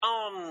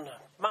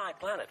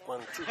planet when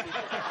two people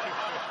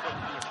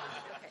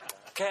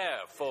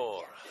care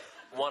for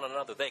one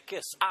another. They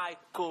kiss. I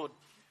could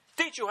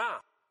teach you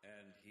how.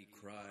 And he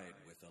cried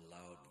with a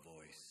loud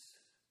voice,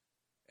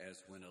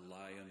 as when a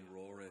lion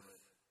roareth.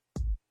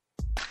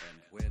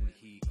 And when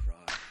he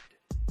cried,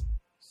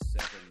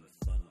 7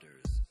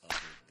 thunders uttered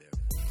their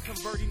voice.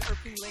 Converting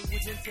earthly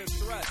language into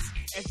thrust.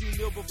 As you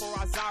kneel before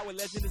Aizawa,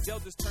 Legend of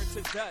Zelda's turn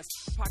to dust.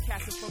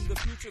 Podcasting from the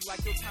future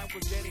like your time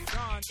was dead and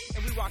gone.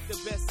 And we rock the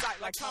best site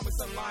like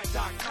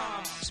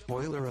comicsonline.com.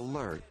 Spoiler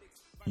alert.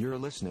 You're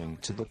listening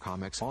to the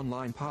Comics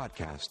Online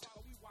Podcast.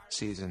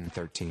 Season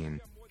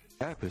 13.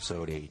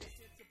 Episode 8.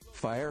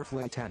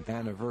 Firefly 10th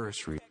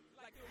Anniversary.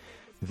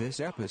 This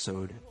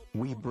episode,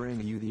 we bring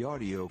you the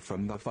audio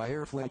from the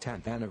Firefly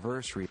 10th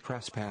Anniversary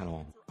press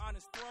panel. On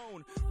his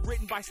throne,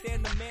 written by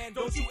Stan the Man.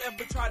 Don't you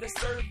ever try to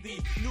serve thee.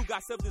 New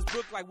guys of this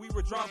book like we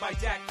were drawn by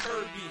Jack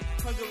Kirby.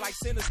 Hunger like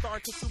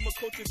Sinistar, consumer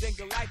culture than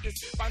Galactus.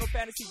 Final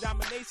Fantasy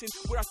domination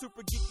with our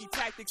super geeky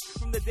tactics.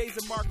 From the days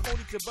of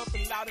Marconi to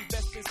Buffalo Loud and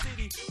Bespin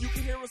City. You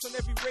can hear us on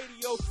every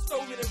radio,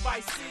 Stolen in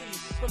Vice City.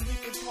 From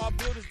leaping tall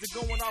buildings to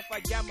going off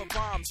like gamma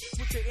bombs.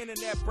 Switch your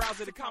internet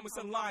browser to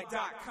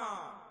comicsonline.com.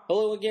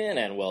 Hello again,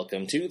 and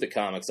welcome to the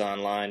Comics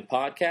Online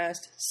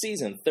Podcast,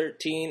 Season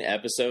 13,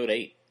 Episode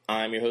 8.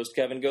 I'm your host,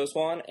 Kevin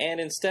Goswan, and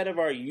instead of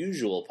our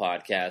usual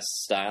podcast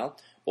style,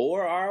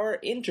 or our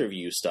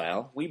interview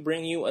style, we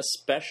bring you a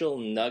special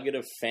nugget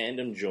of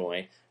fandom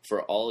joy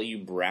for all you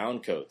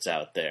browncoats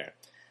out there.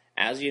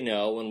 As you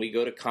know, when we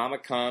go to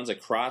Comic-Cons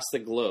across the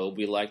globe,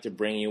 we like to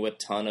bring you a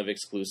ton of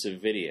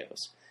exclusive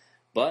videos.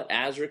 But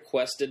as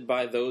requested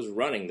by those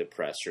running the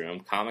press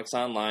room, Comics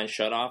Online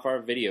shut off our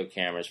video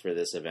cameras for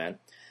this event.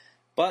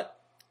 But,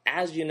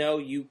 as you know,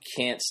 you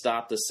can't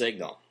stop the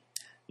signal.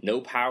 No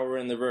power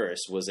in the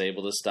verse was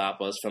able to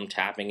stop us from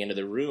tapping into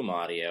the room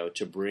audio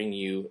to bring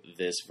you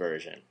this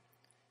version.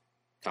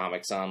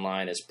 Comics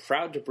Online is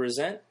proud to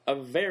present a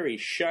very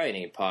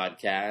shiny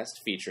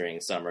podcast featuring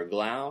Summer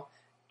Glau,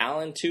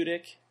 Alan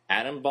Tudyk,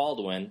 Adam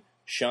Baldwin,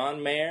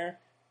 Sean Mayer,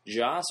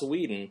 Joss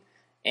Whedon,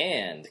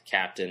 and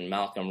Captain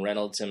Malcolm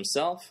Reynolds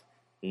himself,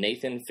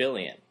 Nathan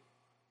Fillion.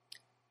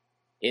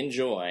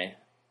 Enjoy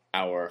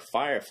our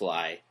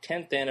Firefly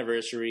 10th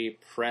Anniversary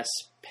Press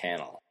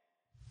Panel.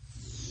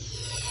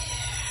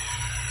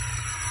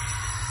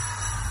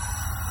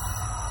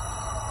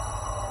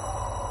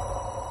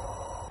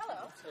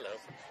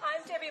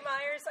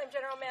 I'm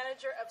General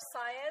Manager of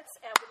Science,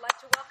 and would like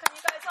to welcome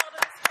you guys all to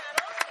this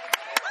panel.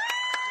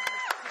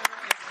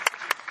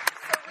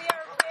 So we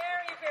are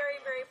very, very,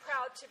 very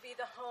proud to be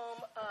the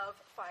home of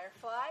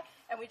Firefly,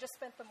 and we just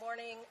spent the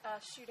morning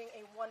shooting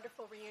a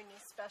wonderful reunion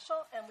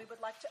special, and we would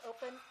like to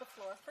open the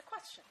floor for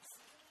questions.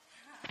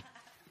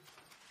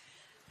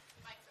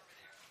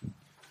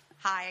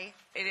 Hi,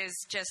 it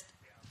is just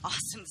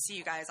awesome to see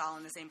you guys all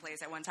in the same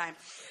place at one time.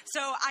 So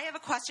I have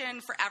a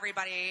question for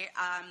everybody.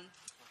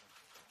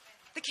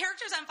 The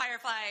characters on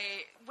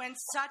Firefly went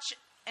such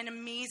an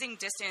amazing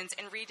distance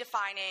in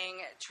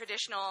redefining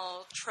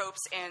traditional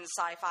tropes in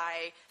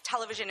sci-fi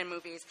television and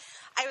movies.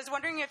 I was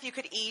wondering if you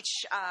could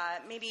each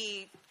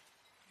maybe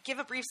give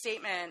a brief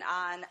statement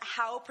on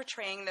how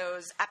portraying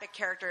those epic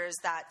characters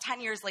that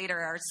 10 years later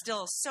are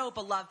still so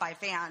beloved by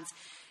fans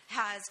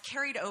has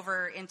carried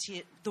over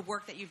into the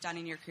work that you've done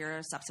in your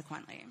career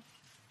subsequently.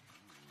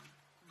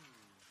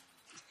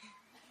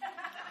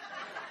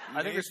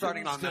 I think we're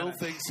starting on still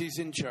thinks he's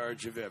in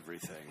charge of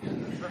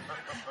everything.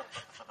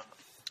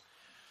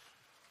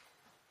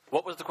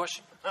 What was the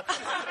question? I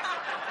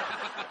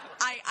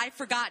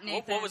forgot,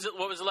 Nathan. What was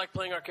it like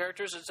playing our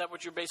characters? Is that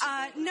what you're basically?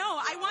 No,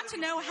 I want to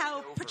know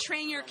how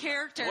portraying your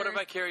character. What have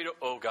I carried?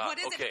 Oh God. What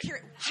is okay.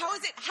 it? How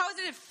has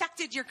it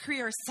affected your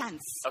career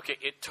since? Okay,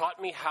 it taught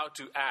me how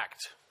to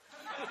act.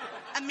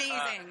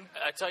 Amazing.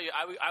 I tell you,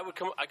 I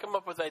come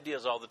up with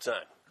ideas all the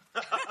time.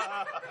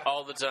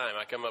 All the time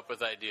I come up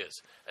with ideas.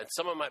 And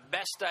some of my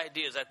best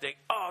ideas, I think,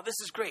 oh, this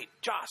is great.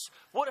 Joss,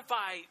 what if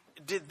I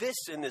did this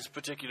in this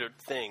particular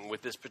thing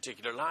with this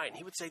particular line?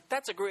 He would say,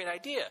 that's a great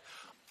idea.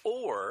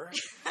 Or,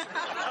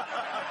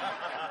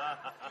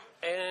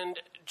 and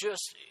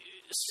just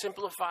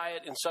simplify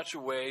it in such a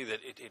way that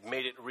it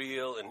made it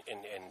real and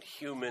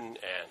human,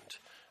 and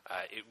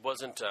it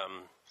wasn't...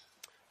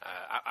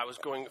 I was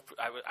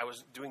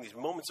doing these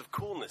moments of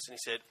coolness, and he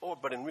said, "Oh,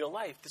 but in real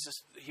life,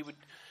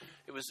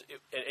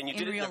 and you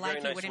did it in a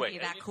very nice way. Be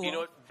that cool. You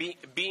know,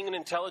 being an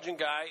intelligent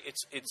guy,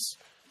 it's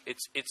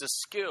a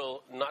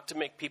skill not to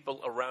make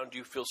people around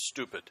you feel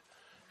stupid,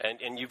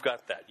 and you've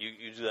got that.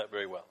 You do that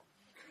very well.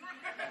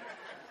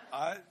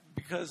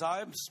 Because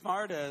I'm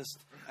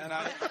smartest, but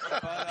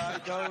I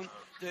don't.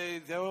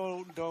 They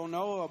don't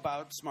know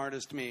about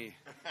smartest me.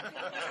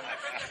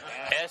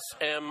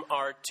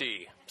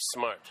 SMRT,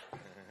 smart.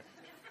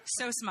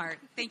 So smart.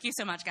 Thank you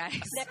so much, guys.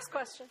 Next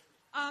question.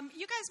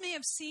 You guys may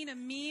have seen a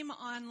meme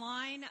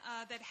online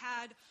that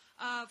had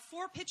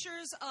 4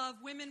 pictures of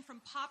women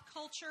from pop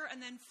culture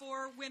and then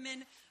 4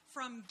 women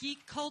from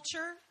geek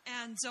culture,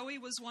 and Zoe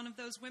was one of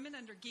those women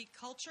under geek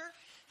culture.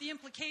 The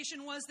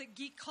implication was that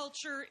geek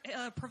culture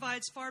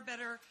provides far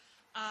better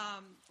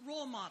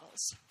role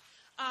models.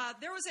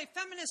 There was a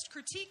feminist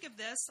critique of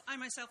this. I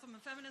myself am a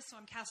feminist, so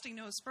I'm casting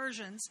no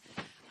aspersions.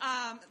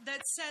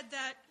 That said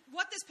that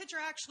what this picture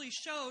actually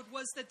showed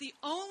was that the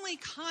only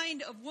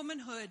kind of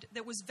womanhood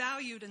that was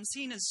valued and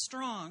seen as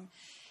strong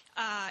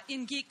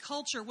in geek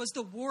culture was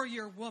the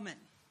warrior woman.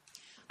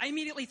 I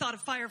immediately thought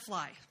of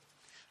Firefly.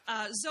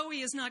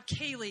 Zoe is not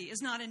Kaylee,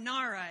 is not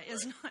Inara,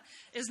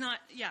 is not.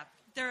 Yeah,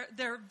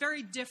 they're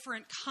very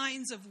different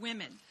kinds of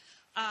women.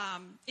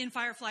 In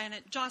Firefly, and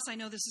Joss, I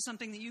know this is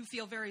something that you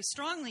feel very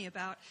strongly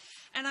about,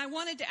 and I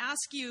wanted to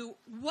ask you,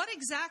 what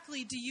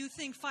exactly do you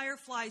think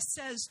Firefly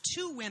says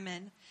to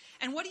women,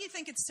 and what do you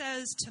think it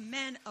says to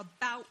men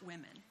about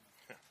women?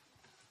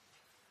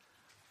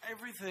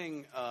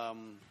 Everything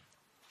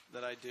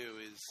that I do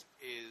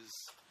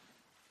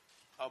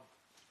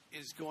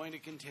is going to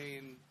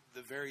contain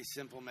the very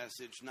simple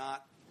message,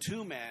 not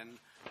to men,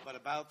 but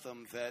about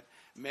them, that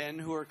men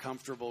who are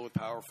comfortable with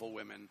powerful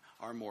women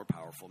are more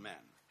powerful men.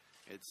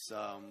 It's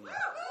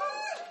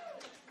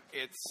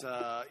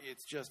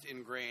just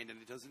ingrained,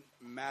 and it doesn't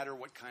matter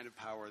what kind of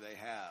power they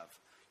have.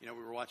 You know,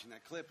 we were watching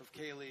that clip of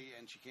Kaylee,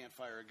 and she can't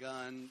fire a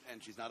gun,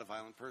 and she's not a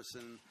violent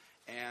person,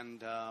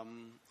 and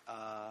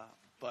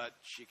but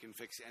she can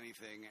fix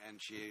anything,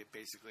 and she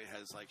basically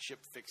has like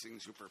ship-fixing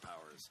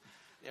superpowers.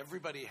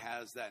 Everybody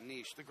has that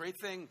niche. The great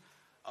thing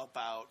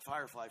about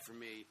Firefly for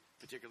me,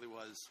 particularly,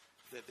 was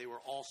that they were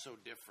all so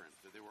different.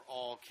 That they were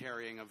all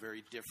carrying a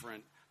very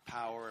different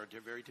power,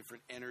 a very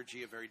different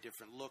energy, a very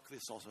different look.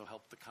 This also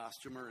helped the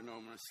costumer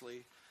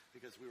enormously,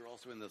 because we were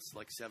also in this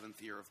like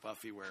 7th year of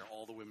Buffy where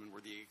all the women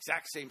were the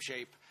exact same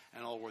shape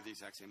and all wore the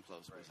exact same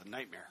clothes. It was a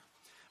nightmare.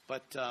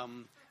 But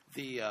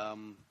the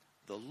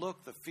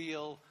look, the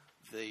feel,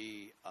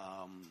 the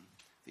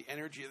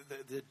energy,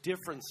 the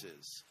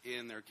differences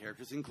in their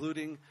characters,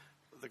 including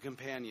the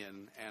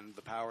companion and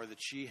the power that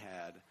she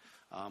had,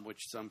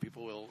 which some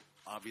people will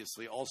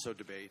obviously also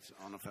debate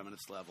on a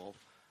feminist level.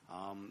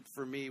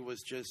 For me,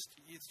 it's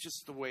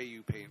just the way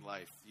you paint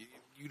life.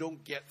 You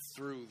don't get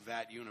through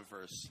that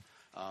universe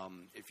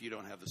if you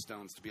don't have the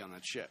stones to be on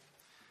that ship.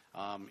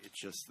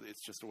 It's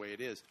just the way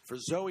it is. For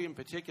Zoe in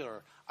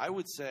particular, I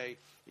would say,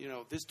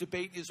 this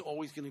debate is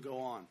always going to go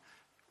on.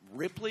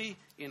 Ripley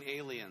in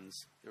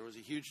Aliens, there was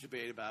a huge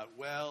debate about,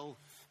 well,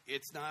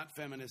 it's not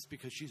feminist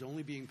because she's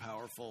only being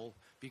powerful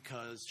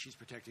because she's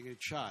protecting a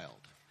child.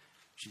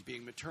 She's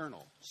being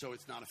maternal, so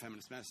it's not a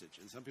feminist message.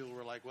 And some people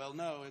were like, well,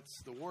 no,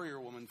 it's the warrior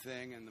woman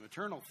thing, and the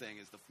maternal thing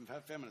is the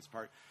feminist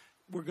part.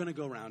 We're going to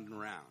go round and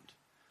round.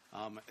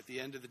 At the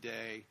end of the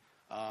day,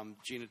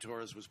 Gina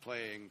Torres was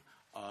playing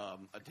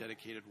a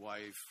dedicated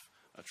wife,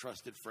 a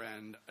trusted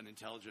friend, an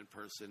intelligent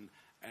person,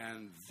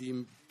 and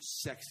the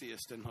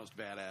sexiest and most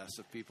badass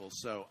of people.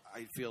 So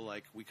I feel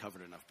like we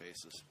covered enough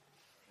bases.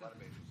 A lot of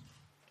bases.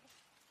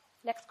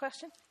 Next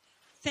question.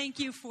 Thank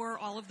you for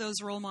all of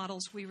those role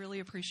models. We really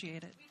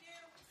appreciate it.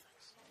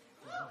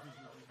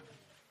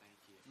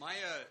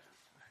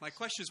 My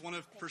question is one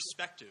of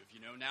perspective.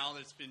 Now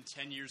that it's been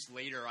 10 years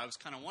later, I was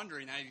kind of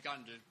wondering, now you've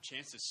gotten a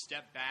chance to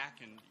step back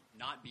and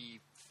not be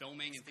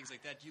filming and things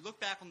like that. Do you look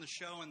back on the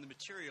show and the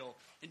material,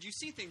 and do you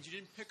see things you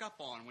didn't pick up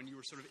on when you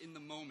were sort of in the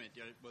moment,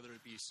 whether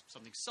it be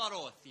something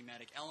subtle, a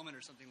thematic element,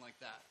 or something like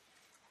that?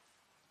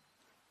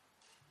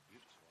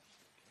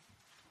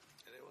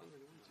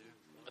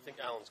 I think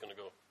Alan's going to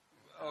go.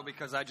 Oh,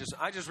 because I just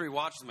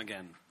rewatched them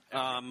again. He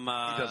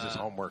does his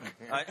homework.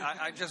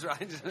 I just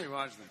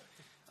rewatched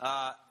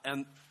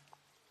them.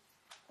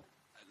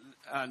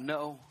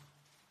 No.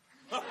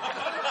 Thank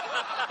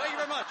you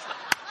very much.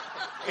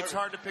 It's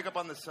hard to pick up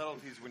on the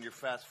subtleties when you're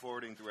fast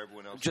forwarding through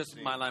everyone else. Just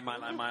my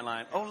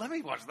line. Oh, let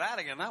me watch that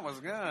again. That was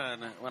good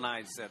when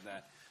I said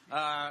that.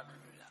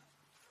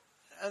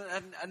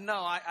 No,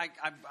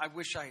 I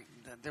wish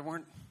there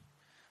weren't.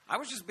 I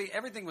was just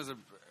everything was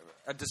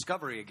a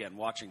discovery again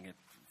watching it.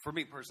 For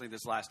me personally,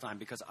 this last time,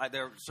 because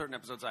there are certain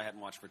episodes I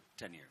hadn't watched for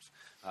 10 years.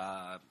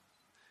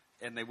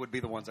 And they would be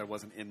the ones I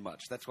wasn't in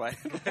much. That's why I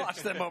didn't watch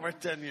them over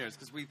 10 years.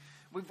 Because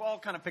we've all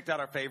kind of picked out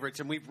our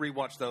favorites, and we've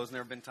rewatched those. And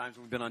there have been times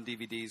when we've been on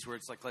DVDs where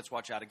it's like, let's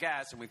watch Out of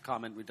Gas, and we've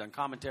done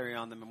commentary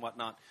on them and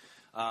whatnot.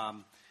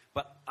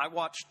 But I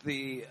watched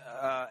the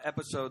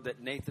episode that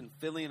Nathan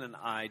Fillion and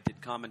I did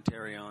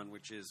commentary on,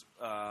 which is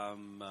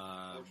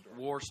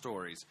War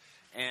Stories.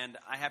 And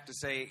I have to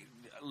say,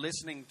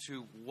 listening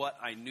to what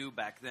I knew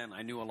back then,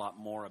 I knew a lot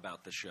more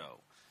about the show.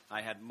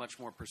 I had much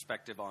more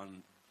perspective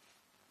on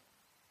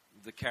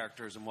the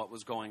characters and what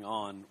was going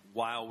on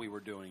while we were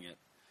doing it.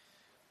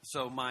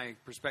 So my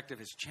perspective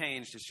has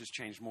changed. It's just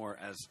changed more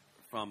as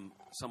from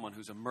someone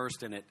who's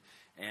immersed in it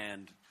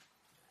and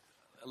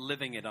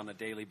living it on a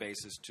daily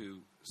basis to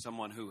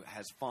someone who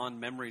has fond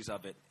memories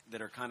of it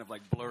that are kind of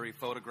like blurry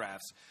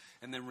photographs,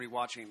 and then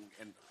rewatching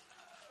and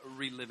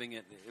reliving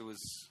it. It was...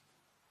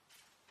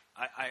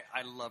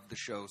 I love the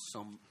show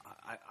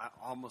I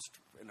almost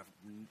in a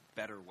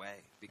better way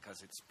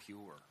because it's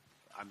pure.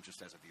 I'm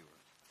just as a viewer.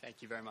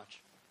 Thank you very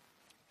much.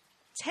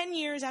 10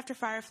 years after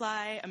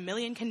Firefly, a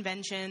million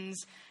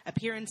conventions,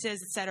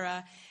 appearances,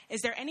 etc., is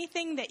there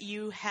anything that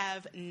you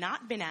have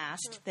not been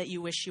asked that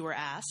you wish you were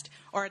asked,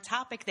 or a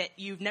topic that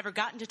you've never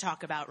gotten to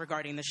talk about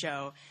regarding the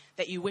show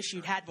that you wish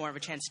you'd had more of a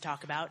chance to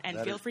talk about? And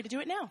feel free to do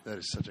it now. That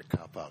is such a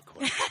cop-out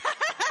question.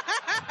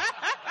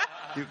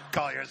 You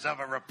call yourself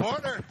a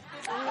reporter?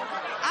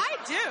 I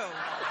do.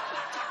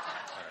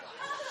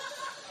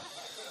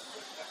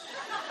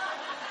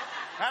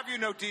 Have you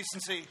no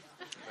decency?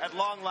 At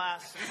long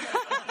last.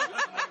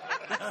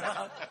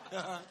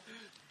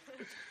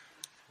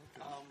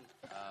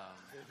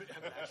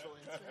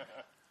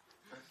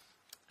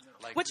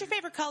 What's your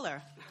favorite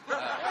color?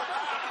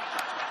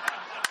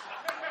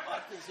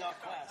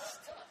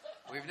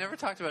 We've never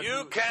talked about.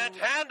 You can't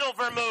handle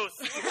vermouth.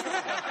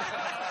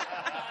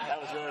 That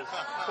was yours.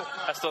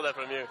 I stole that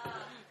from you.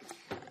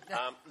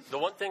 The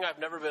one thing I've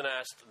never been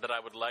asked that I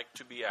would like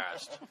to be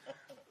asked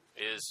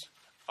is,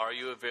 are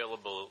you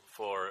available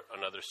for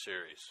another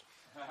series?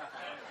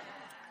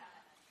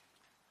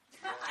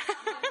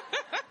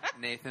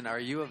 Nathan, are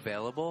you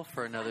available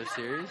for another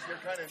series?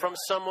 From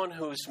someone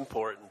who's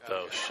important,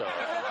 though, Sean.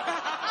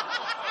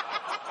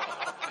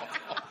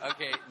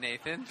 Okay,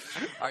 Nathan,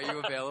 are you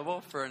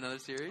available for another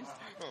series?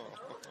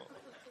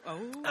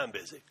 Oh. I'm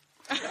busy.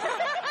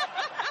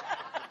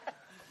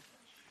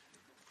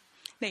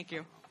 Thank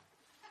you.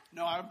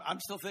 No, I'm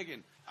still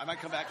thinking. I might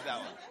come back to that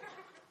one.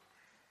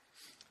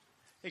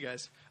 Hey,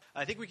 guys.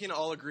 I think we can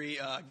all agree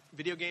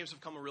video games have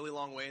come a really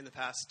long way in the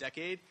past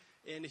decade.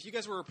 And if you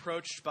guys were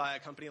approached by a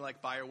company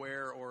like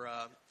BioWare or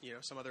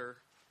some other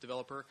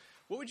developer,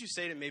 what would you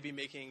say to maybe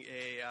making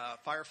a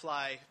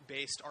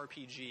Firefly-based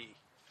RPG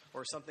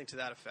or something to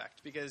that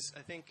effect? Because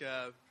I think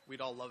we'd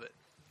all love it.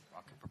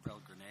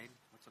 Rocket-propelled grenade?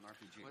 What's an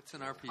RPG? What's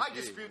an RPG? I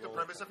dispute the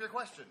premise of your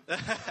question.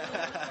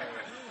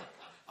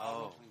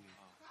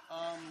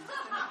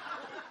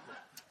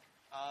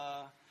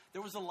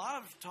 There was a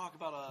lot of talk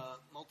about a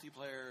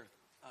multiplayer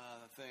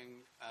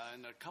thing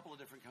and a couple of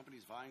different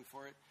companies vying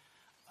for it,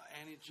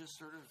 and it just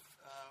sort of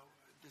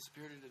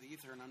disappeared into the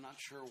ether, and I'm not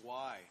sure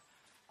why.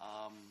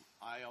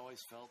 I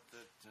always felt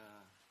that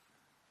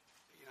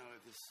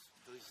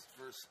this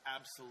verse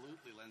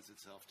absolutely lends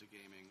itself to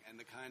gaming, and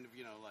the kind of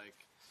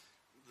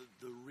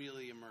the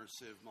really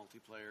immersive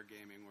multiplayer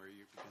gaming where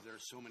because there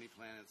are so many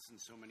planets and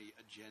so many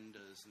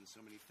agendas and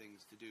so many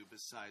things to do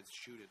besides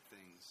shoot at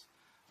things.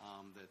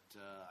 That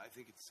I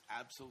think it's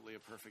absolutely a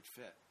perfect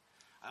fit.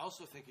 I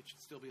also think it should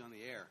still be on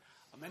the air.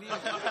 Many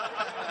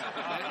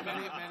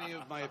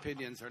of my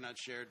opinions are not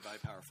shared by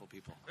powerful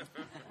people.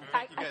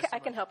 I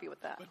can help you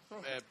with that.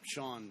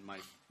 Sean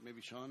might.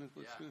 Maybe Sean was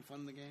going to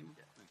fund the game?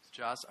 Yeah. Thanks.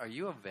 Joss, are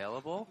you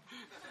available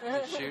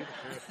to shoot?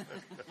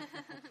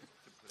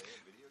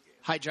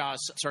 Hi, Joss.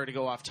 Sorry to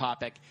go off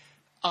topic.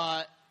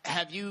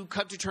 Have you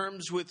come to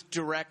terms with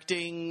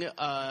directing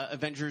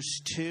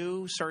Avengers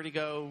 2? Sorry to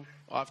go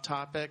off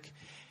topic.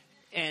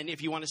 And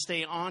if you want to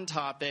stay on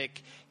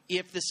topic,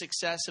 if the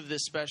success of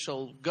this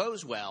special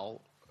goes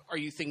well, are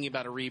you thinking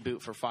about a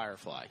reboot for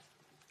Firefly?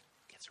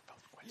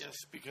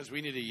 Yes, because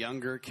we need a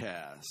younger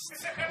cast.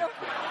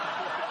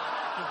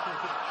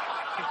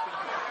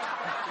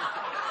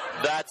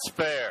 That's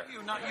fair.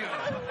 Not you.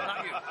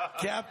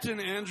 Captain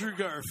Andrew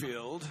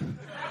Garfield,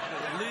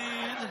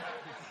 lead.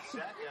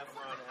 Zac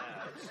Efron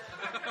as.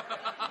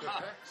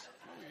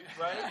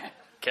 Right?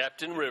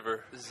 Captain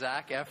River.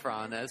 Zac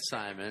Efron as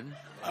Simon.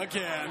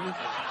 Again.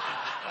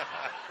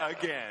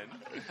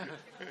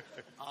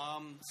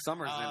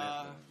 Summer's in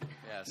it.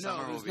 Yeah,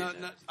 Summer will be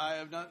in it. I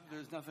have not.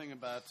 There's nothing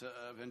about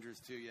Avengers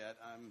 2 yet.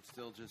 I'm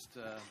still just.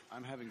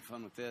 I'm having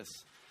fun with this.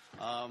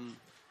 You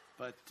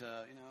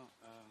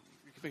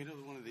could make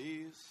another one of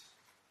these.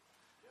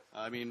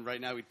 I mean, right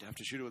now we have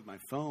to shoot it with my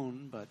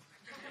phone, but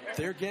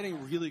they're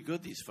getting really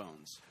good. These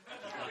phones.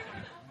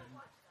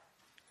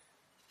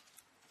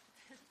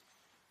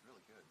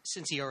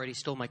 Since he already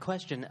stole my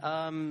question,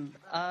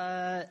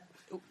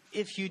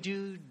 if you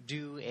do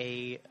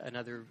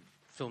another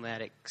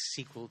filmatic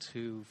sequel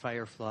to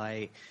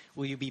Firefly,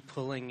 will you be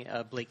pulling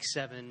Blake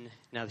Seven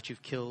now that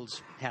you've killed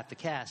half the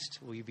cast?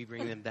 Will you be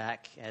bringing them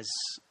back as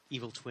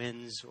evil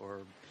twins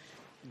or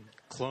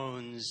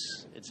clones,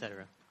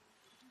 etc.?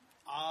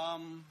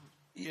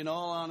 In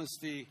all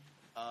honesty,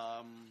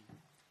 I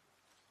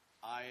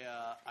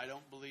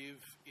don't believe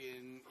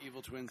in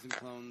evil twins and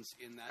clones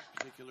in that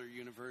particular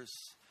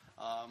universe.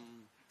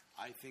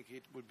 I think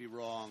it would be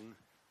wrong.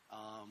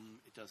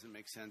 It doesn't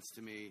make sense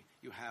to me.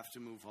 You have to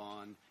move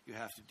on. You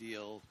have to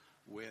deal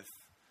with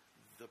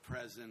the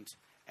present.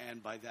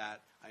 And by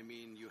that, I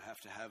mean you have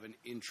to have an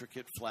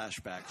intricate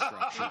flashback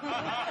structure.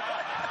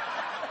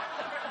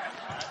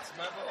 That's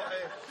my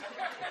boy.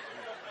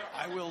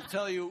 I will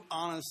tell you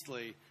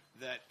honestly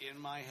that in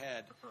my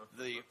head,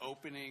 the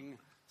opening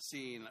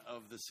scene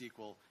of the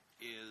sequel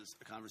is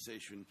a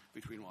conversation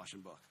between Wash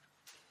and Book.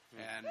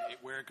 And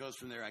where it goes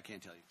from there, I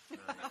can't tell you.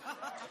 But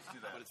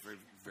it's very,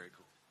 very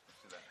cool.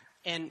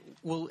 And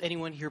will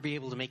anyone here be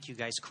able to make you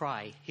guys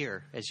cry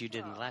here, as you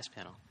did in the last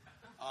panel?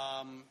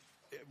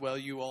 Well,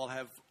 you all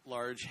have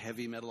large,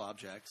 heavy metal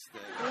objects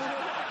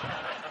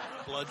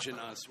that bludgeon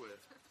us with.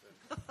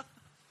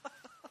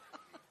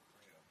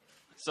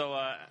 So,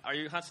 are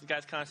you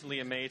guys constantly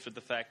amazed with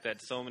the fact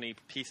that so many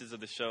pieces of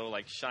the show,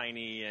 like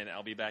Shiny and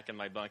I'll Be Back in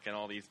My Bunk and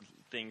all these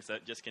things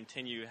that just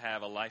continue to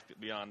have a life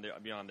beyond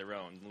their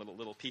own?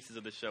 Little pieces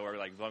of the show are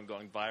like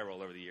going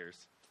viral over the years.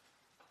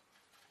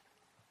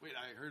 Wait,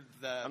 I heard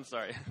that. I'm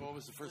sorry. What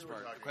was the first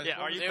part?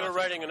 Yeah, They were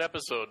writing an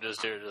episode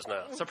just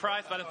now.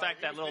 Surprised by the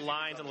fact that little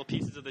lines and little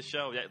pieces of the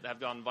show that have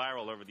gone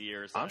viral over the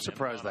years. I'm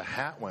surprised the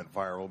hat went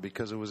viral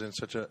because it was in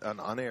such an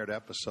unaired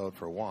episode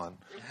for one.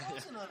 It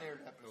was an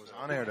unaired episode. It was an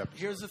unaired episode.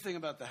 Here's the thing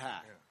about the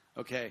hat.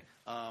 Okay,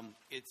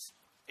 it's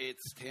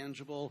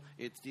tangible.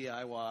 It's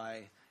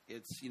DIY.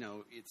 It's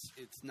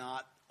it's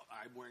not.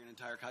 I'm wearing an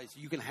entire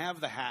costume. You can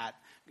have the hat,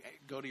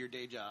 go to your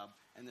day job,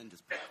 and then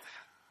just put the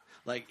hat.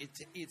 Like,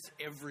 it's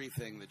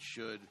everything that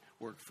should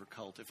work for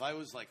cult. If I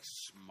was, like,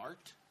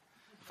 smart,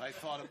 if I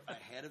thought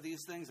ahead of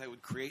these things, I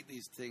would create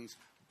these things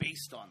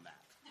based on that.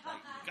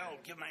 Like,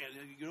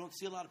 you don't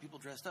see a lot of people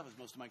dressed up as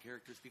most of my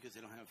characters because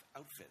they don't have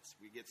outfits.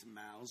 We get some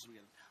Maos. We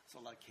get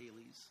a lot of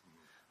Kayleys.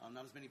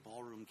 Not as many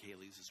ballroom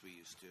Kayleys as we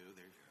used to.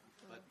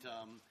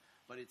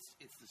 But it's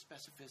the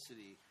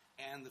specificity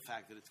and the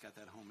fact that it's got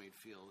that homemade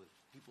feel that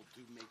people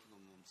do make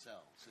them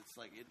themselves. It's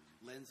like it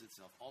lends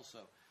itself.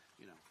 Also,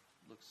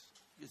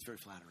 it's very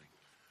flattering.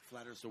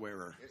 Flatters the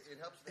wearer. It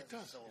helps. It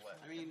does. Silhouette.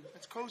 I mean,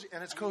 it's cozy,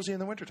 and it's cozy in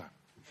the wintertime.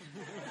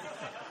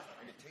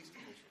 And it tastes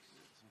delicious.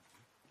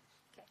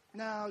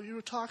 Now, you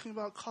were talking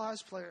about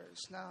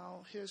cosplayers.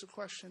 Now, here's a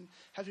question.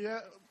 Have you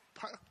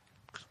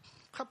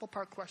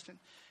couple-part question.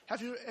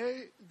 Have you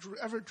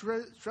ever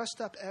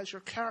dressed up as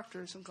your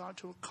characters and gone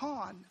to a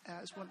con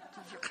as one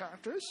of your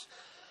characters?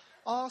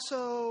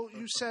 Also,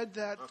 you said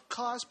that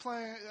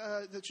cosplay,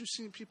 that you've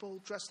seen people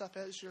dressed up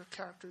as your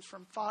characters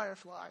from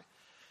Firefly.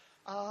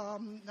 Now,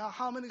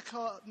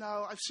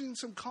 now I've seen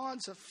some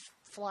cons of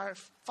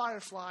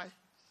Firefly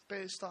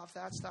based off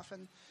that stuff,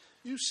 and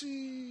you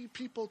see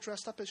people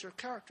dressed up as your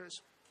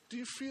characters. Do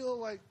you feel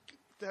like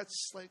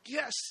that's like,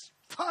 yes,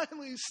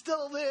 finally,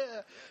 still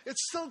there.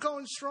 It's still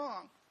going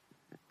strong.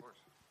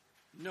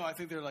 No, I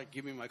think they're like,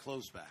 give me my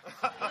clothes back.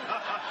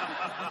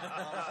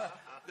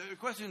 The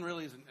question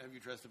really isn't, have you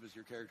dressed up as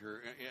your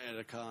character at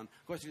a con?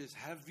 The question is,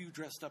 have you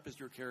dressed up as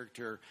your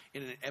character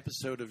in an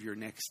episode of your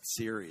next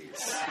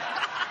series?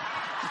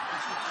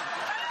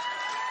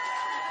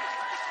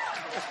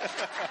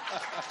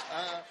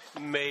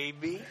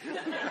 Maybe.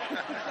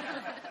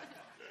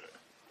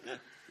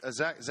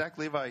 Zach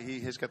Levi,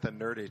 he's got the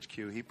Nerd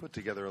HQ. He put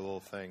together a little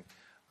thing,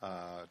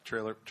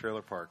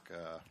 Trailer Park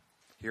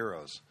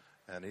Heroes,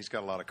 and he's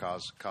got a lot of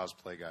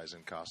cosplay guys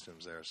in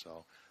costumes there.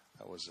 So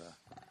that was a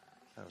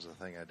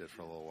thing I did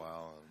for a little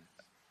while.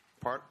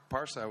 And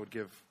partially, I would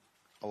give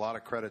a lot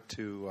of credit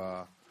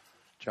to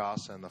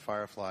Joss and the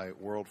Firefly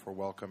world for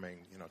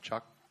welcoming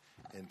Chuck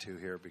into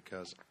here,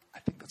 because I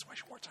think that's why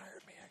Schwartz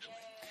hired me actually.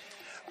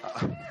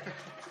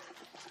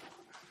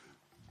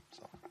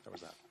 So there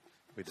was that.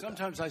 We did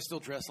Sometimes I still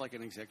dress like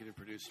an executive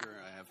producer.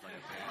 I have like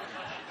a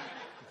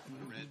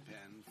pen, a red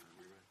pen for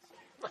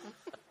rewrites.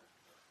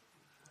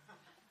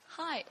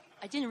 Hi.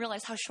 I didn't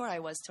realize how short I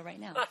was till right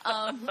now.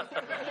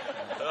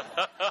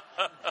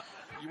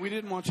 We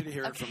didn't want you to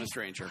hear it from a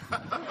stranger. You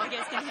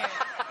guys can hear it.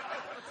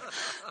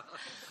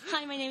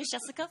 Hi, my name is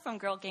Jessica from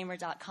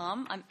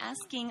GirlGamer.com. I'm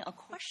asking a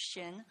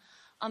question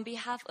on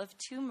behalf of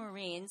two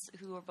Marines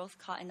who were both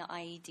caught in the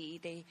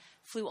IED. They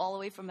flew all the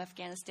way from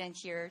Afghanistan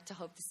here to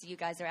hope to see you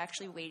guys. They're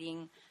actually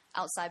waiting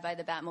outside by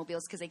the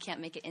Batmobiles because they can't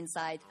make it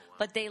inside.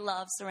 But they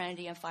loved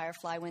Serenity and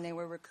Firefly when they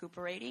were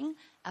recuperating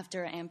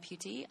after an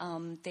amputee.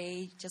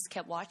 They just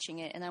kept watching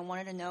it, and I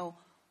wanted to know,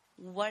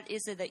 what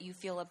is it that you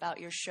feel about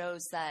your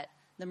shows that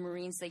the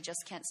Marines, they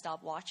just can't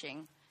stop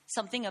watching?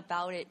 Something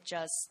about it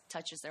just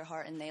touches their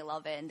heart, and they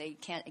love it, and they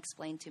can't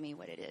explain to me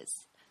what it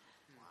is.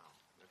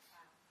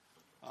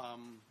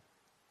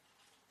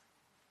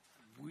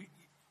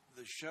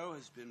 The show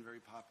has been very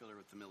popular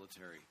with the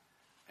military,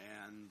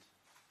 and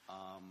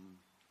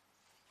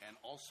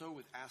also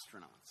with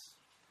astronauts.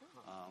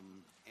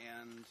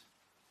 And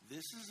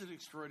this is an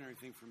extraordinary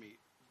thing for me.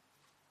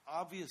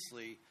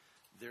 Obviously,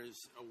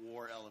 there's a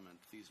war element.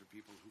 These are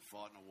people who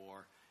fought in a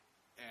war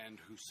and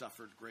who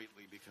suffered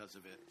greatly because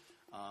of it,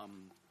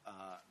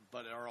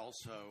 but are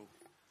also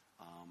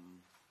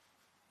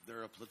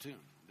they're a platoon.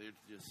 They're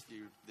just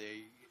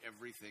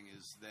everything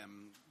is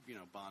them,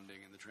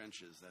 bonding in the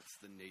trenches. That's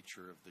the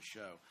nature of the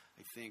show.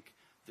 I think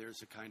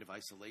there's a kind of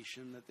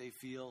isolation that they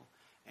feel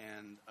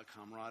and a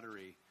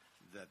camaraderie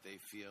that they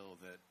feel,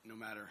 that no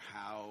matter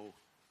how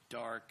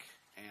dark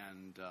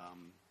and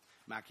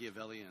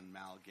Machiavellian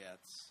Mal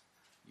gets,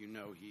 he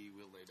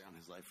will lay down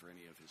his life for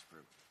any of his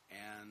crew.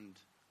 And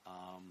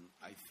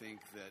I think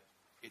that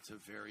it's a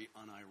very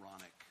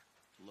unironic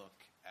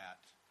look at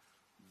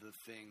the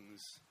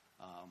things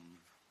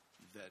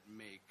that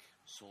make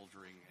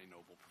soldiering a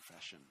noble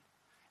profession.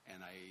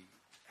 And I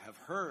have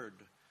heard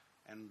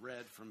and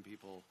read from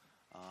people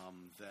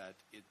that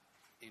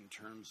in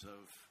terms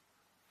of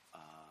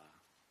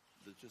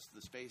just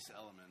the space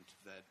element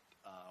that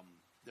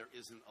there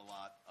isn't a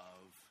lot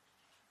of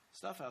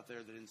stuff out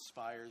there that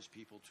inspires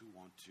people to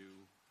want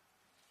to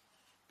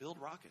build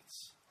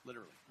rockets,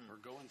 literally, or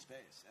go in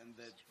space. And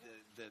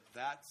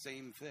that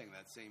same thing,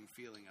 that same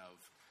feeling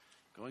of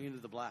going into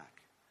the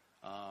black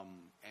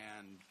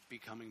and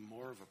becoming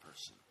more of a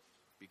person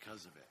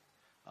because of it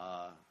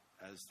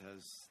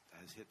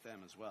has hit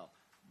them as well.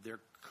 There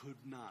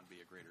could not be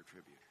a greater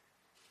tribute.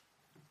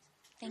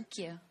 Thank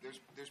you.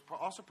 There's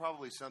also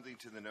probably something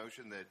to the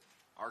notion that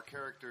our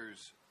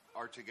characters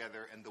are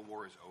together and the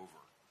war is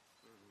over.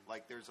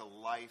 Like there's a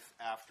life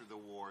after the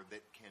war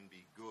that can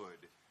be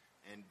good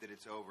and that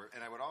it's over.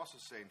 And I would also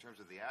say in terms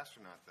of the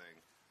astronaut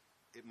thing,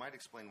 it might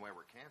explain why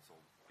we're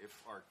canceled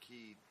if our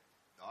key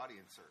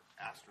audience are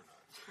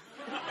astronauts.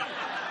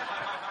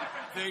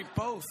 They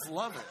both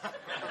love it.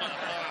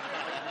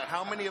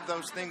 How many of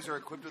those things are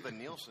equipped with a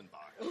Nielsen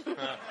box?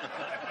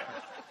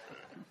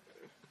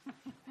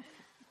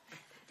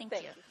 Thank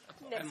you.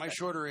 And my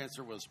shorter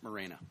answer was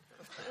Morena.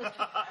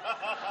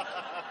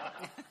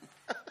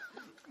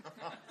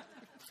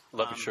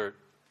 Love your shirt.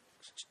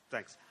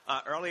 Thanks.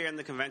 Earlier in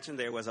the convention,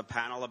 there was a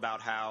panel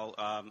about how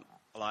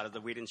a lot of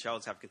the Whedon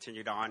shows have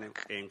continued on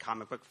in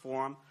comic book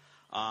form.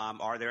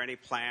 Are there any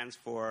plans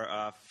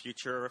for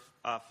future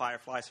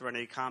Firefly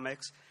Serenity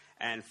comics?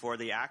 And for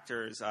the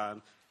actors,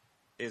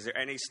 is there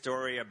any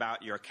story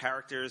about your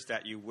characters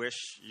that you wish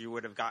you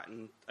would have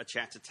gotten a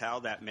chance to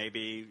tell that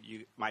maybe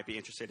you might be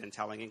interested in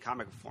telling in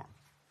comic book form?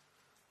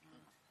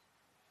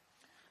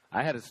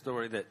 I had a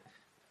story that,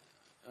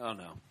 oh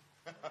no.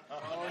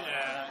 Oh,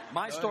 yeah.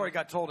 My story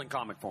got told in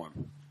comic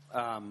form.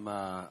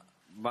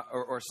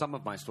 Or some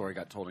of my story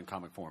got told in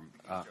comic form.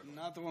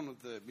 Not the one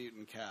with the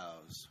mutant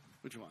cows.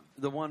 Which one?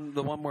 The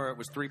one where it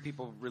was three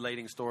people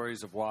relating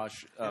stories of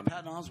Wash.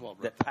 Patton Oswalt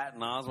wrote. That Patton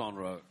Oswalt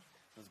wrote.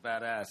 It was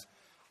badass.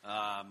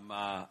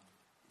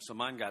 So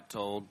mine got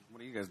told.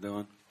 What are you guys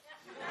doing?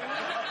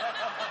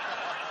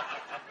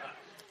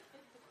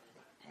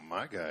 Well,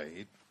 my guy,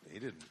 he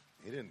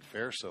didn't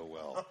fare so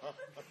well.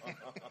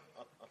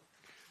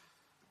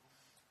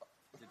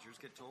 Did yours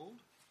get told?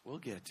 We'll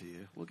get to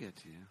you.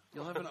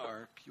 You'll have an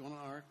arc. You want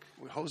an arc?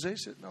 Well, Jose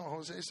said I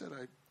died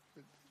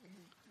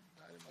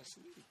in my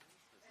sleep.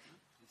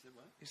 He said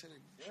what? He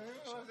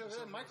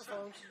said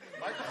microphones.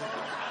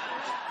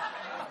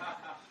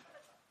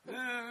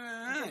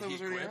 He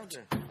quipped.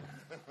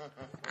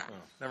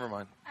 Oh, never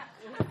mind.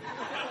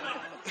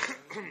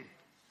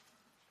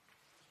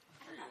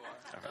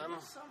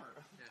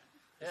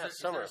 Yeah,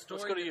 Summer. Let's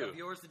go to you. Of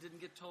yours that didn't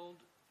get told?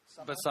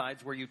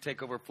 Besides where you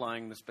take over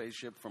flying the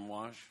spaceship from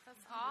Wash?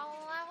 That's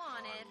all I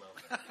wanted.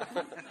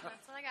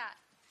 That's what I got.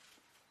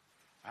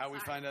 How we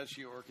find out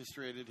she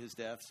orchestrated his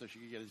death so she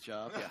could get his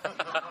job? Yeah.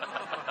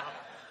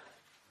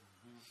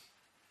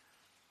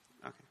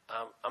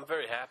 I'm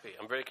very happy.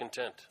 I'm very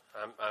content.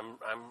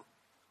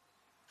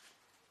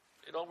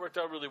 It all worked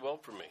out really well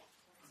for me.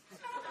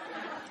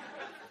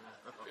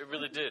 It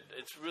really did.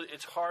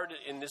 It's hard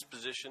in this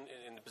position,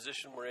 in the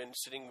position we're in,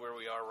 sitting where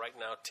we are right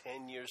now,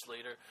 10 years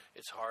later.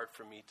 It's hard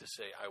for me to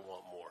say I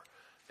want more.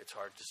 It's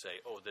hard to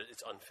say, that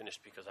it's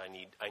unfinished because I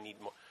need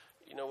more.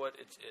 You know what?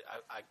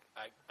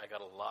 I got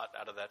a lot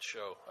out of that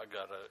show. I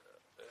got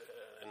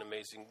an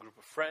amazing group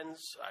of friends.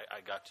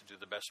 I got to do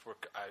the best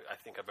work I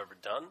think I've ever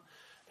done,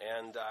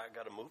 and I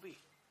got a movie,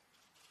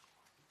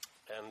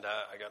 and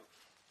I got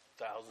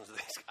thousands of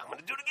these. I'm going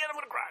to do it again. I'm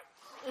going to cry.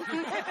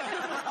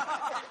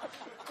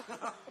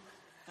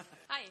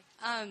 Hi.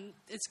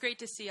 It's great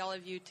to see all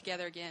of you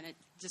together again. It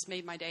just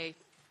made my day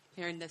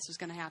hearing this was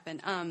going to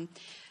happen.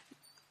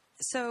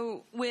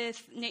 So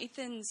with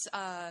Nathan's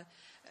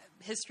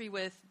history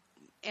with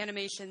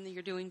animation,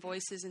 you're doing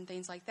voices and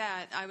things like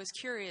that, I was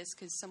curious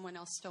because someone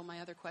else stole my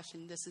other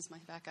question. This is my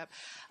backup.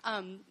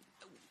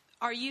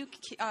 Are you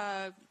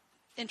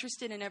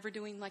interested in ever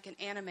doing like an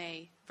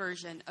anime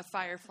version of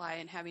Firefly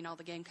and having all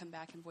the gang come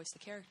back and voice the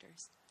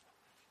characters?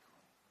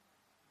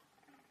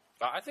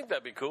 I think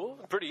that'd be cool.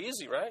 Pretty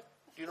easy, right?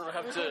 You don't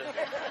have to.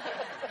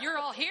 You're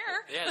all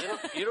here. Yeah,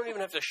 you don't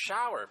even have to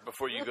shower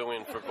before you go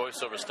in for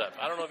voiceover stuff.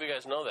 I don't know if you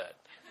guys know that.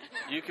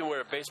 You can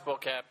wear a baseball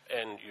cap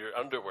and your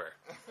underwear,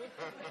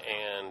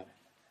 and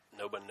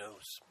nobody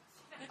knows.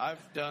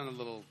 I've done a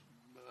little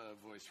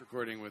voice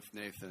recording with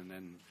Nathan,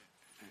 and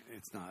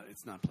it's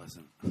not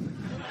pleasant.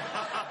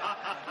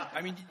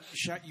 I mean,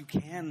 you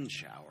can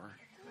shower.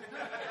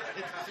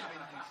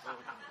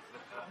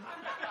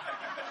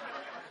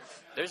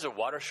 There's a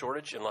water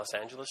shortage in Los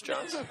Angeles,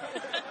 Johns.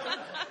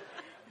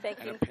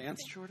 Thank you. And a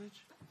pants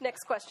shortage?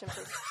 Next question,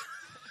 please.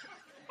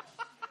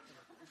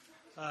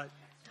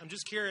 I'm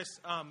just curious.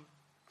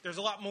 There's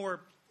a lot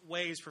more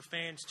ways for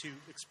fans to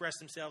express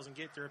themselves and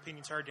get their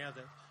opinions heard now.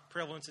 The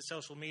prevalence of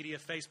social media,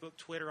 Facebook,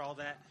 Twitter, all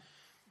that.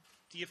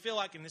 Do you feel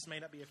like, and this may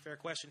not be a fair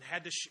question,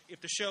 if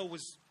the show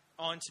was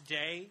on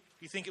today, do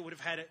you think it would have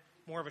had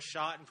more of a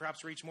shot and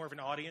perhaps reach more of an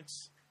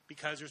audience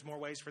because there's more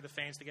ways for the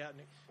fans to get out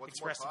and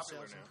express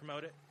themselves and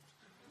promote it?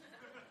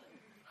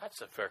 That's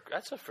a fair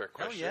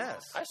question. Oh,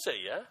 yes. I say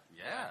yeah.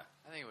 Yeah.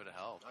 I think it would have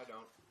helped. I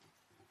don't.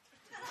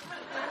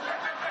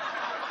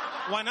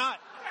 Why not?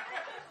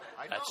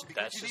 I know,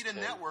 because you need a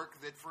network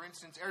that, for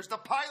instance, airs the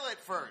pilot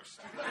first.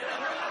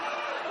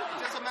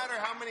 It doesn't matter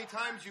how many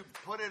times you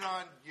put it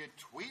on, you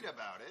tweet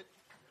about it.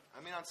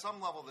 I mean, on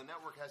some level, the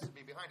network has to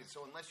be behind it.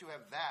 So unless you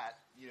have that,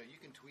 you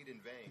can tweet in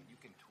vain. You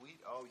can tweet.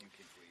 Oh, you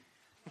can tweet.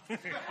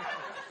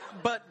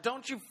 But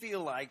don't you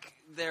feel like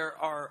there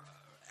are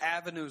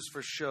avenues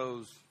for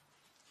shows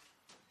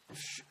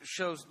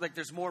like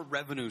there's more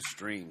revenue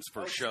streams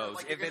for shows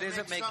Like if you're it gonna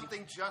isn't make making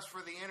something just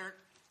for the internet.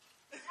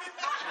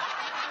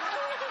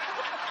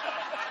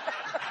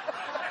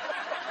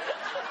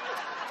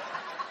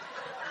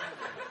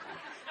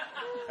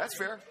 That's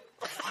fair.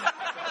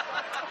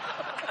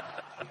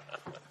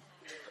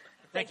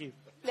 Thank you.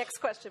 Next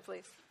question,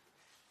 please.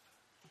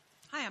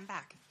 Hi, I'm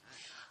back.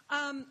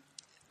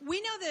 We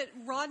know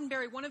that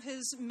Roddenberry, one of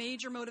his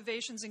major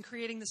motivations in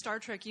creating the Star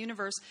Trek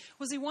universe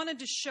was he wanted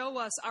to show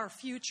us our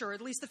future,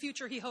 at least the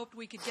future he hoped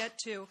we could get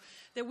to,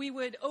 that we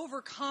would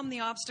overcome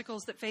the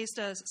obstacles that faced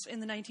us in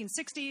the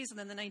 1960s and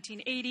then the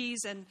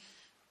 1980s, and,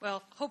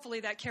 well, hopefully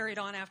that carried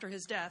on after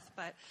his death.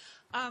 But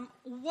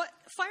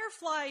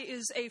Firefly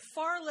is a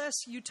far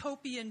less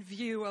utopian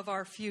view of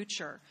our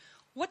future.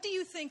 What do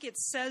you think it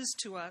says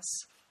to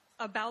us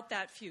about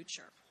that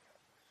future?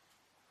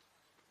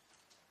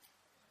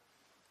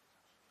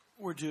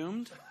 We're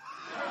doomed.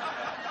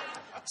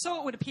 So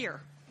it would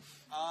appear.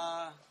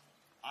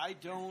 I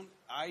don't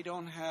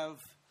have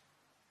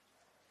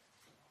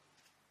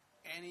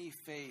any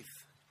faith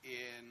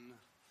in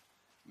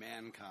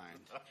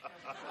mankind.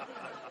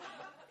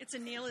 It's a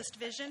nihilist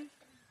vision.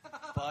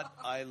 But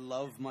I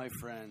love my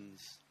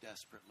friends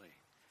desperately.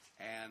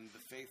 And the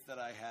faith that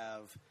I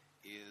have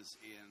is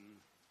in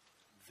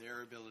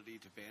their ability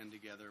to band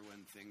together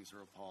when things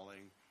are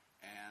appalling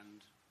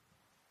and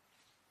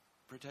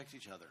protect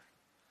each other.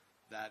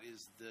 That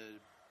is the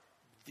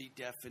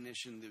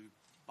definition, the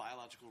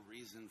biological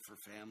reason for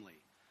family.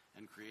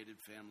 And created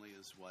family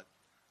is what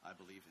I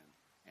believe in.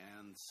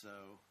 And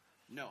so,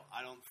 no,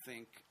 I don't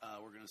think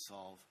we're going to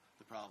solve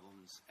the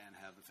problems and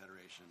have the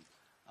Federation,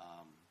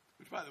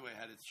 which, by the way,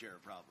 had its share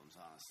of problems,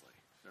 honestly.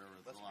 There were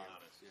Let's a lot. be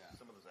honest. Yeah.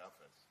 Some of those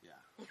outfits. Yeah.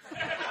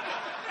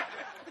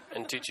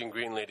 And teaching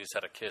green ladies how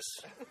to kiss.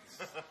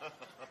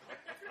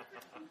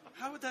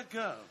 How would that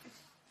go?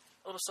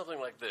 A little something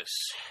like this.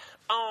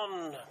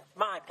 On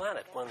my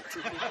planet, when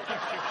two people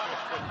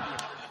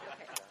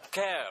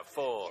care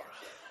for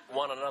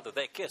one another,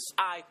 they kiss.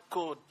 I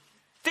could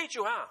teach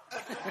you how.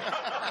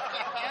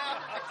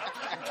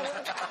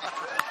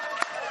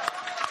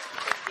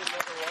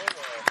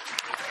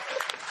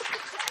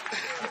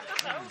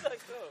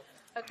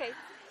 Okay,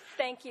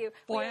 thank you.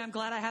 Boy, I'm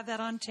glad I have that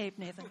on tape,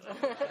 Nathan.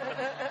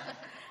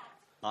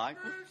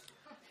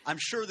 I'm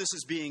sure this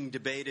is being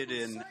debated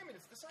in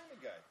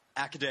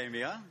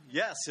academia.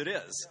 Yes, it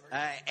is.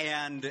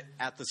 And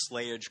at the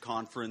Slayage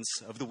conference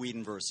of the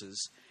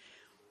Whedonverses.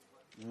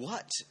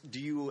 What do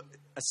you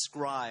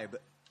ascribe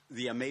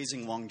the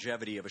amazing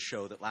longevity of a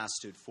show that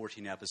lasted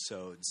 14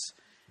 episodes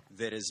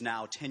that is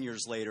now 10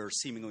 years later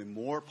seemingly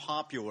more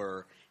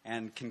popular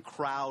and can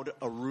crowd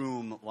a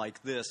room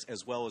like this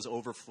as well as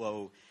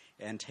overflow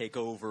and take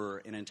over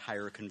an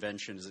entire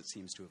convention as it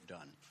seems to have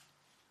done?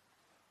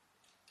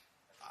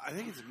 I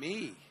think it's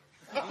me.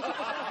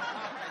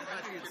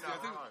 I think it's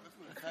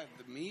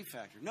the me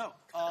factor. No,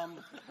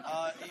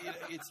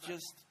 it's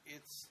just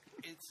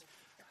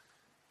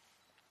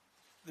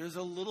there's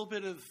a little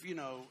bit of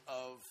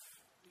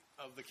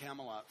of the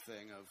Camelot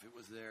thing of it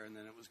was there and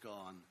then it was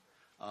gone,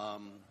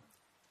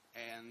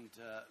 and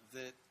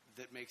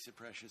that makes it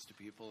precious to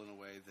people in a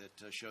way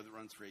that a show that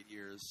runs for 8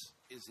 years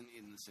isn't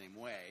in the same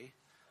way.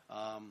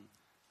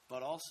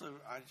 But also,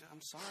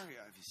 I'm sorry,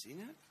 have you seen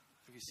it?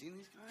 Have you seen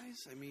these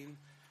guys? I mean,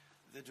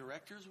 the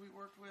directors we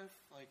worked with,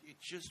 like it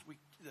just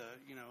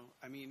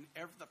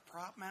the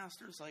prop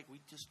masters, like we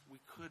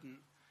couldn't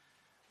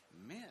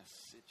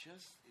miss. It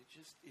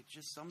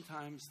just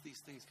sometimes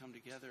these things come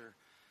together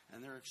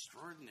and they're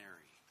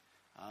extraordinary.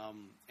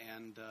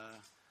 And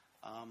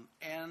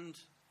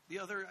the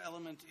other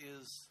element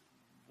is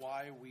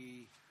why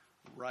we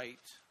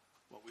write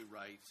what we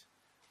write.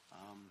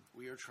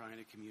 We are trying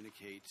to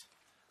communicate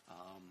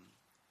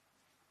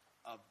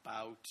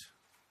about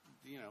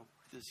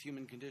this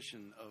human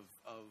condition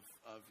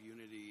of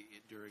unity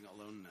during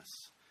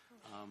aloneness.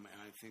 And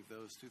I think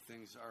those two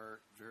things are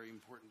very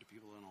important to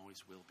people and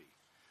always will be.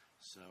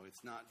 So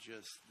it's not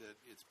just that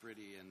it's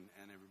pretty and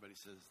everybody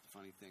says the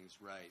funny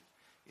things right.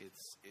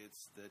 It's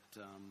that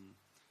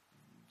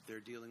they're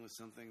dealing with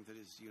something that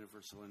is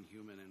universal and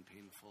human and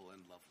painful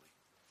and lovely.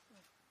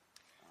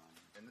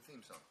 And the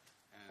theme song.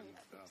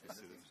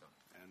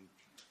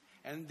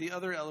 And the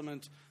other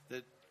element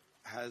that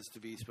has to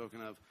be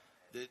spoken of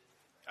that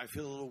I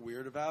feel a little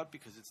weird about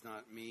because it's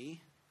not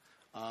me,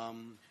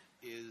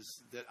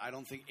 is that I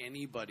don't think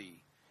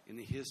anybody in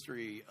the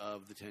history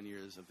of the 10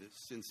 years of this,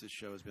 since this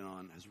show has been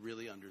on, has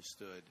really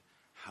understood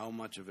how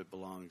much of it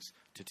belongs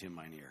to Tim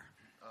Minear.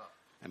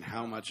 And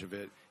how much of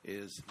it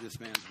is this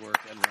man's work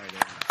and writing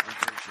and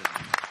vision.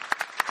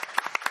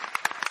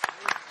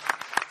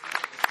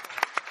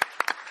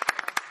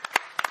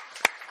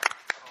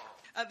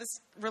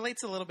 This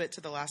relates a little bit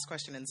to the last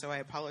question, and so I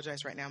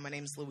apologize right now. My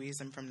name's Louise.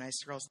 I'm from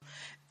Nice Girls.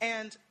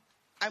 And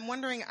I'm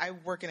wondering, I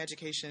work in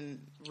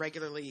education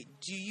regularly.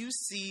 Do you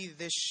see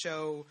this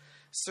show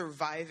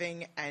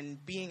surviving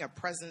and being a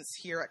presence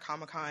here at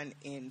Comic-Con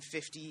in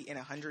 50, in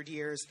 100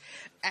 years?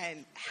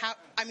 And how,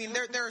 I mean,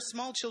 there are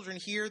small children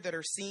here that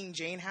are seeing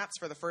Jane hats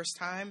for the first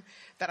time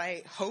that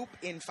I hope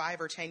in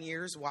 5 or 10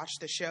 years watch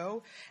the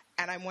show.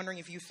 And I'm wondering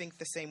if you think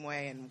the same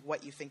way and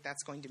what you think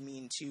that's going to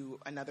mean to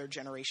another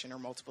generation or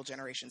multiple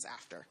generations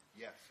after.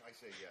 Yes, I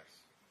say yes.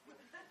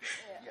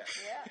 Yeah. Yes.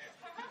 Yeah.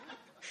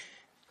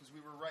 Because we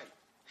were right.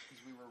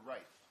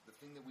 The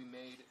thing that we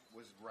made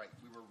was right.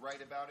 We were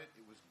right about it.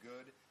 It was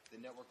good. The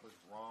network was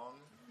wrong.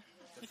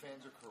 The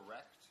fans are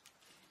correct.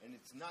 And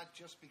it's not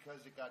just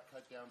because it got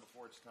cut down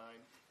before its time.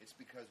 It's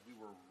because we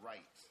were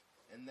right.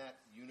 And that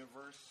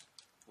universe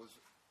was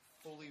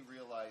fully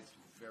realized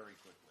very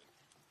quickly.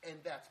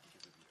 And that's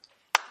because of you.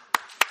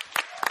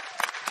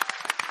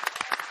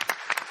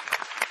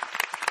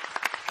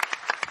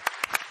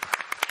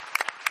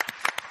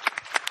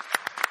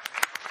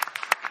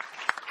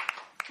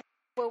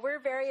 Well, we're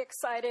very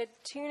excited.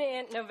 Tune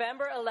in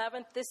November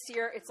 11th this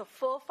year. It's a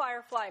full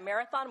Firefly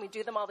marathon. We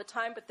do them all the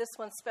time, but this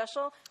one's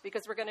special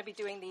because we're going to be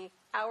doing the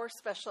hour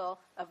special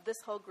of this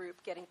whole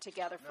group getting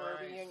together for a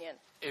reunion.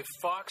 If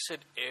Fox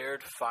had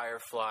aired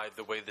Firefly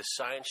the way the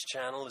Science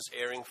Channel is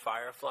airing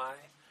Firefly,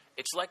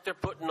 it's like they're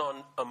putting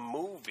on a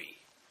movie.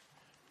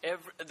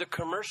 The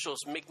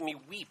commercials make me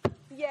weep.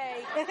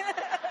 Yay. Thank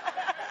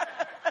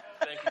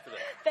you for that.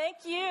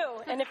 Thank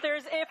you. And if there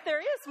is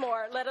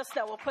more, let us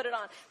know. We'll put it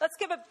on. Let's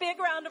give a big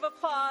round of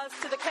applause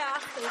to the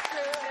cast and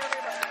crew and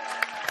everybody.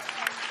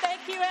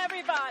 Thank you,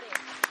 everybody.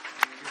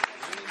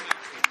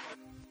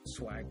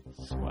 Swag.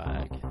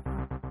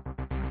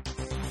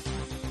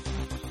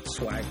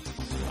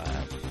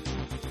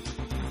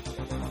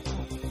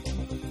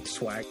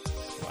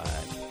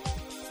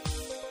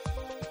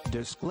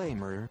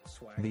 Disclaimer: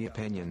 the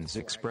opinions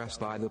expressed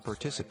by the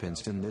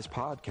participants in this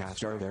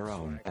podcast are their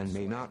own and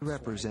may not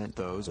represent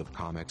those of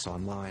Comics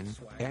Online,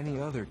 any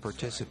other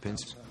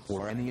participants,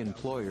 or any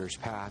employers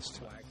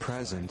past,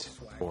 present,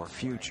 or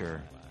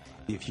future.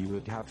 If you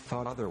would have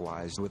thought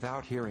otherwise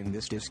without hearing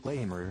this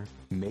disclaimer,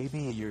 maybe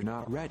you're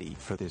not ready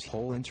for this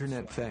whole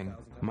internet thing,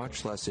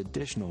 much less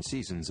additional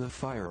seasons of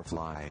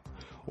Firefly.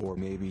 Or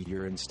maybe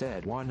you're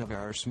instead one of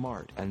our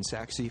smart and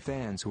sexy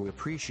fans who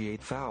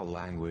appreciate foul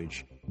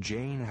language,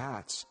 Jane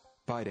hats,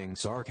 biting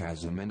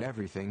sarcasm and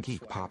everything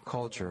geek pop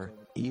culture,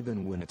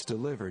 even when it's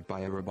delivered by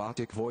a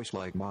robotic voice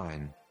like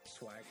mine.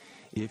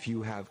 If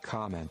you have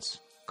comments,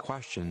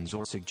 questions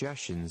or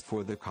suggestions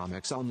for the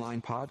Comics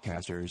Online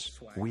podcasters,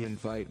 we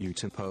invite you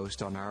to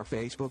post on our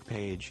Facebook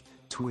page,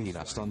 tweet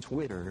us on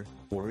Twitter,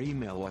 or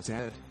email us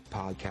at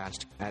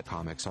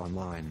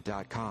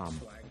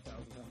podcast@comicsonline.com.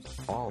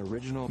 All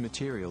original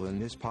material in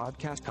this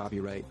podcast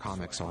copyright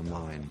Comics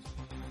Online.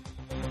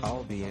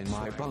 I'll be in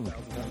my bunk.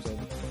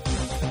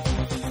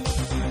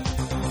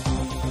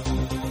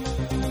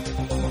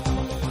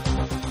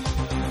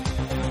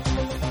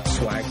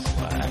 Swag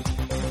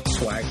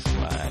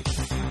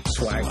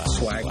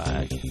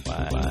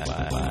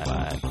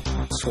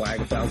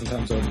 1,000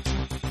 times over.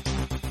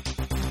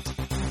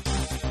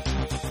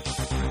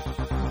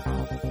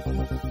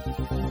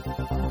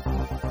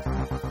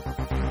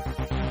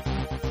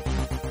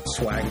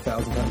 Swag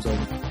 1,000 times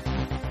over.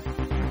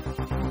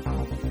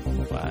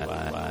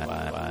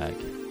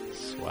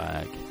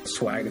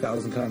 Swag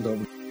 1,000 times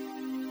over.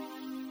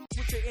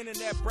 Switch your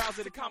internet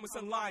browser to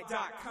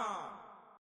comicsonline.com.